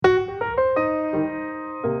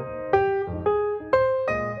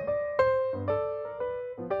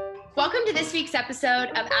Welcome to this week's episode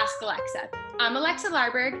of Ask Alexa. I'm Alexa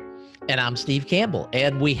Larberg. And I'm Steve Campbell.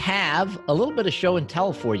 And we have a little bit of show and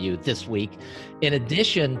tell for you this week, in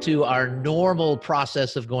addition to our normal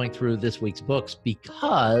process of going through this week's books,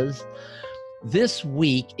 because this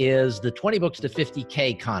week is the 20 Books to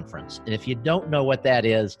 50K conference. And if you don't know what that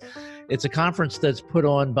is, it's a conference that's put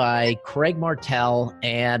on by Craig Martelle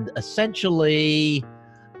and essentially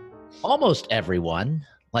almost everyone.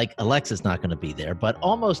 Like Alexa's not going to be there, but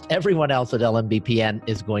almost everyone else at LMBPN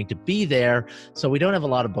is going to be there. So we don't have a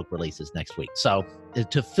lot of book releases next week. So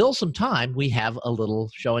to fill some time, we have a little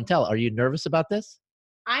show and tell. Are you nervous about this?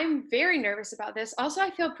 I'm very nervous about this. Also, I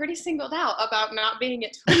feel pretty singled out about not being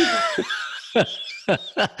at 20.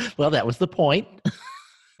 Well, that was the point.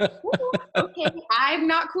 Okay, I'm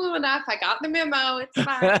not cool enough. I got the memo. It's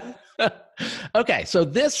fine. Okay, so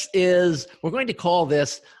we're going to call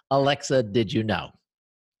this Alexa, Did You Know?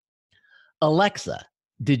 Alexa,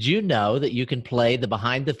 did you know that you can play the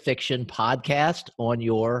Behind the Fiction podcast on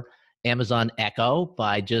your Amazon Echo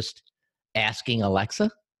by just asking Alexa?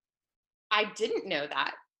 I didn't know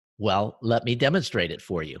that. Well, let me demonstrate it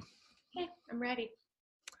for you. Okay, I'm ready.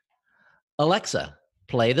 Alexa,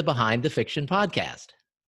 play the Behind the Fiction podcast.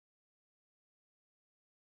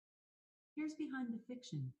 Here's Behind the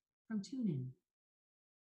Fiction from TuneIn.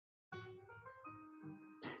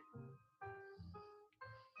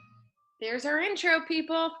 There's our intro,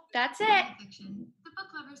 people. That's it. Fiction, the Book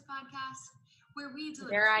Lovers Podcast, where we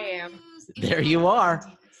deliver There I am. There you are.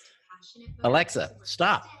 Alexa,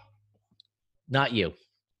 stop. Not you.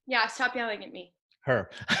 Yeah, stop yelling at me.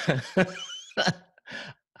 Her.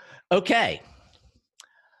 Okay.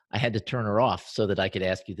 I had to turn her off so that I could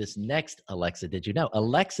ask you this next. Alexa, did you know?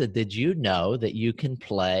 Alexa, did you know that you can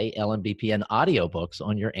play LMBPN audiobooks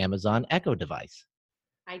on your Amazon Echo device?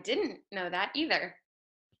 I didn't know that either.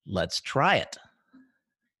 Let's try it.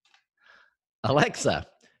 Alexa,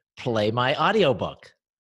 play my audiobook.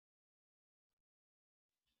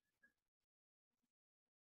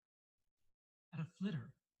 At a flitter.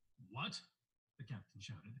 What? The captain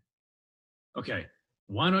shouted. Okay,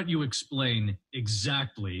 why don't you explain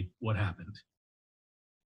exactly what happened?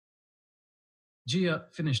 Gia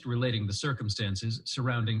finished relating the circumstances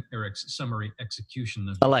surrounding Eric's summary execution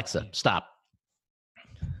of... Alexa, stop.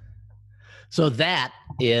 So that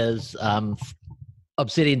is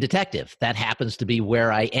Obsidian Detective. That happens to be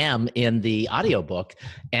where I am in the audiobook,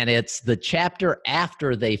 and it's the chapter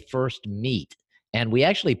after they first meet. And we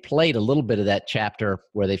actually played a little bit of that chapter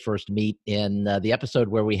where they first meet in the episode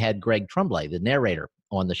where we had Greg Tremblay, the narrator,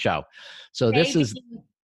 on the show. So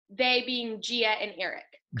They being Gia and Eric,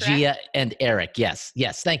 correct? Gia and Eric, yes.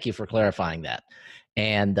 Yes, thank you for clarifying that.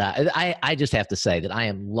 And I just have to say that I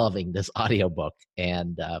am loving this audiobook.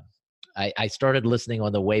 And I started listening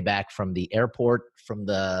on the way back from the airport from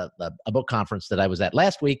a book conference that I was at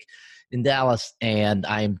last week in Dallas, and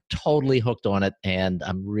I'm totally hooked on it, and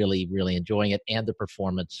I'm really, really enjoying it, and the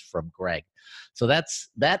performance from Greg. So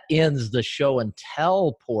that ends the show and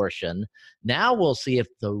tell portion. Now we'll see if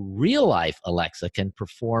the real life Alexa can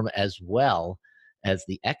perform as well as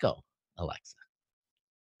the Echo Alexa.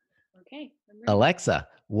 Okay. I'm ready. Alexa,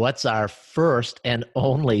 what's our first and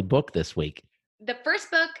only book this week? The first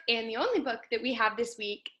book and the only book that we have this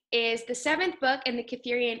week is the 7th book in the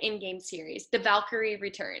Catherian in-game series, The Valkyrie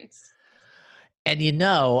Returns. And you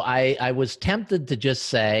know, I was tempted to just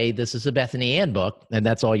say this is a Bethany Ann book, and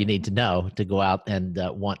that's all you need to know to go out and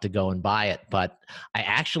want to go and buy it. But I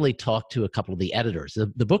actually talked to a couple of the editors.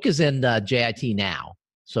 The book is in JIT now,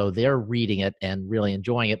 so they're reading it and really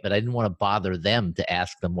enjoying it, but I didn't want to bother them to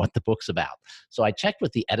ask them what the book's about. So I checked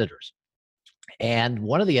with the editors. And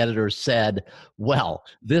one of the editors said, well,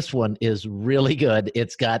 this one is really good.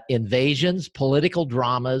 It's got invasions, political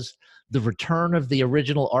dramas, the return of the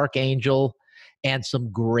original Archangel, and some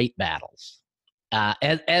great battles.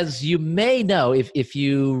 As you may know, if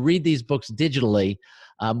you read these books digitally,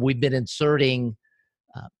 we've been inserting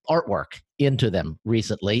artwork into them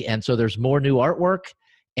recently. And so there's more new artwork.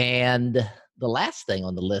 And the last thing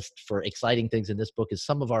on the list for exciting things in this book is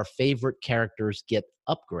some of our favorite characters get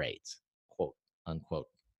upgrades. Unquote,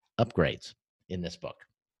 upgrades in this book.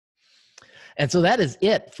 And so that is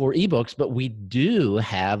it for ebooks, but we do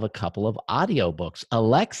have a couple of audiobooks.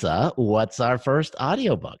 Alexa, what's our first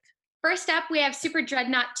audiobook? First up, we have Super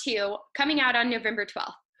Dreadnought 2 coming out on November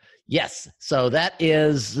 12th. Yes, so that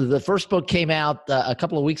is, the first book came out a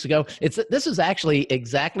couple of weeks ago. This is actually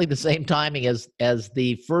exactly the same timing as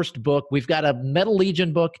the first book. We've got a Metal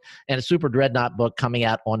Legion book and a Super Dreadnought book coming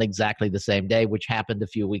out on exactly the same day, which happened a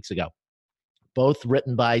few weeks ago. Both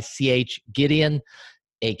written by C.H. Gideon,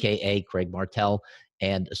 a.k.a. Craig Martelle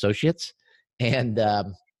and Associates. And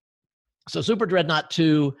So Super Dreadnought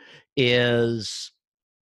 2 is,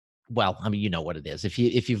 well, I mean, you know what it is. If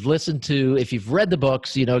you've read the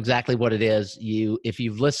books, you know exactly what it is. If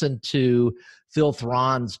you've listened to Phil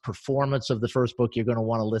Thron's performance of the first book, you're going to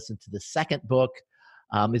want to listen to the second book.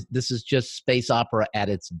 This is just space opera at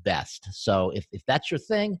its best. So if that's your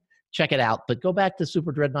thing, check it out. But go back to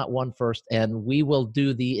Super Dreadnought 1 first, and we will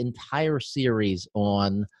do the entire series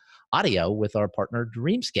on audio with our partner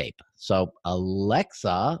Dreamscape. So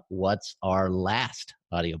Alexa, what's our last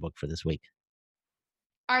audiobook for this week?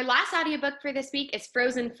 Our last audiobook for this week is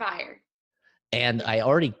Frozen Fire. And I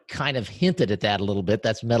already kind of hinted at that a little bit.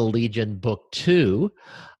 That's Metal Legion Book 2.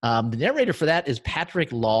 The narrator for that is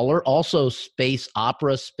Patrick Lawler, also space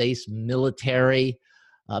opera, space military.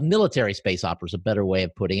 Military space opera is a better way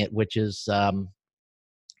of putting it, which is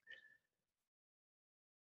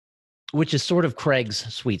sort of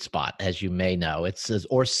Craig's sweet spot, as you may know.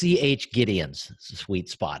 Or C.H. Gideon's sweet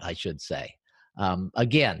spot, I should say.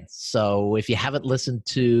 Again, so if you haven't listened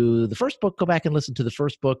to the first book, go back and listen to the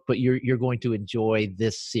first book, but you're going to enjoy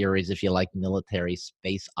this series if you like military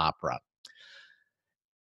space opera.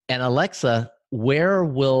 And Alexa, where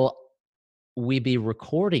will we be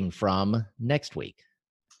recording from next week?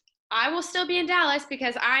 I will still be in Dallas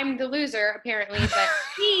because I'm the loser, apparently, but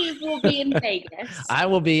he will be in Vegas. I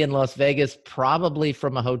will be in Las Vegas, probably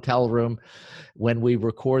from a hotel room when we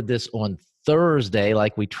record this on Thursday,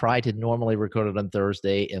 like we try to normally record it on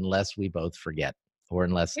Thursday, unless we both forget or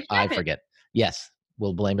unless I forget. Yes,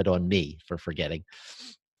 we'll blame it on me for forgetting,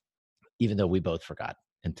 even though we both forgot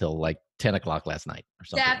until like 10 o'clock last night or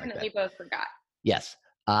something Definitely like that. both forgot. Yes.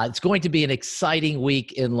 It's going to be an exciting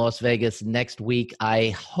week in Las Vegas next week.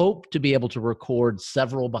 I hope to be able to record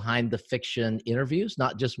several behind the fiction interviews,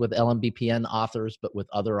 not just with LMBPN authors, but with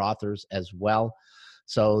other authors as well.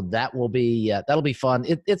 So that will be that'll be fun.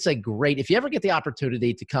 It's a great, if you ever get the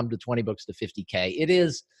opportunity to come to 20 Books to 50K, it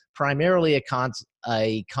is primarily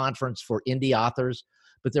a conference for indie authors,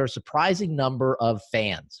 but there are a surprising number of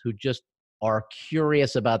fans who just are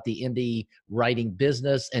curious about the indie writing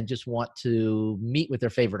business and just want to meet with their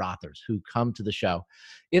favorite authors who come to the show.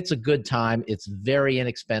 It's a good time. It's very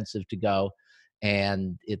inexpensive to go,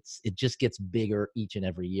 and it just gets bigger each and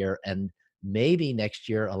every year. And maybe next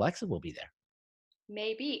year, Alexa will be there.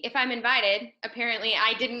 Maybe, if I'm invited. Apparently,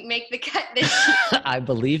 I didn't make the cut this year. I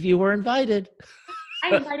believe you were invited.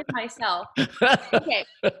 I invited myself. Okay,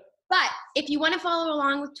 but if you want to follow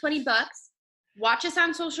along with 20 Books, watch us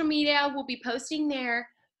on social media. We'll be posting there.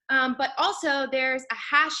 But also, there's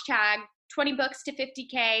a hashtag 20 Books to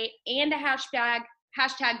 50K and a hashtag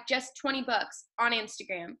just 20 Books on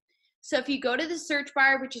Instagram. So if you go to the search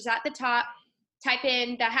bar, which is at the top, type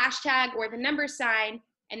in the hashtag or the number sign,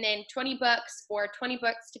 and then 20 Books or 20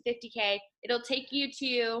 Books to 50K, it'll take you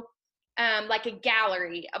to like a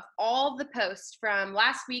gallery of all the posts from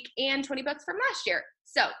last week and 20 Books from last year.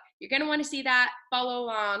 So you're going to want to see that, follow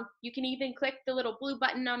along. You can even click the little blue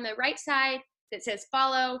button on the right side that says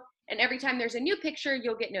follow, and every time there's a new picture,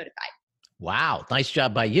 you'll get notified. Wow, nice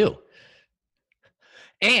job by you.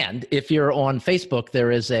 And if you're on Facebook,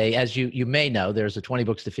 there is as you may know, there's a 20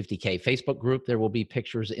 Books to 50K Facebook group. There will be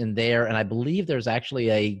pictures in there. And I believe there's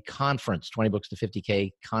actually a conference, 20 Books to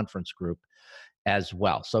 50K conference group as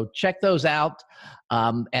well. So check those out.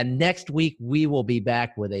 And next week, we will be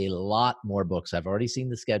back with a lot more books. I've already seen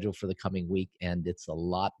the schedule for the coming week, and it's a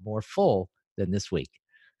lot more full than this week.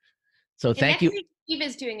 So thank you. Next week, Steve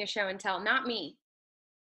is doing a show and tell, not me.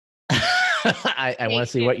 I want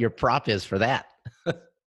to see what your prop is for that.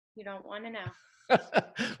 You don't want to know.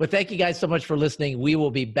 Well, thank you guys so much for listening. We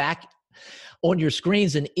will be back on your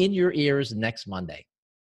screens and in your ears next Monday.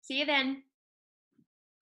 See you then.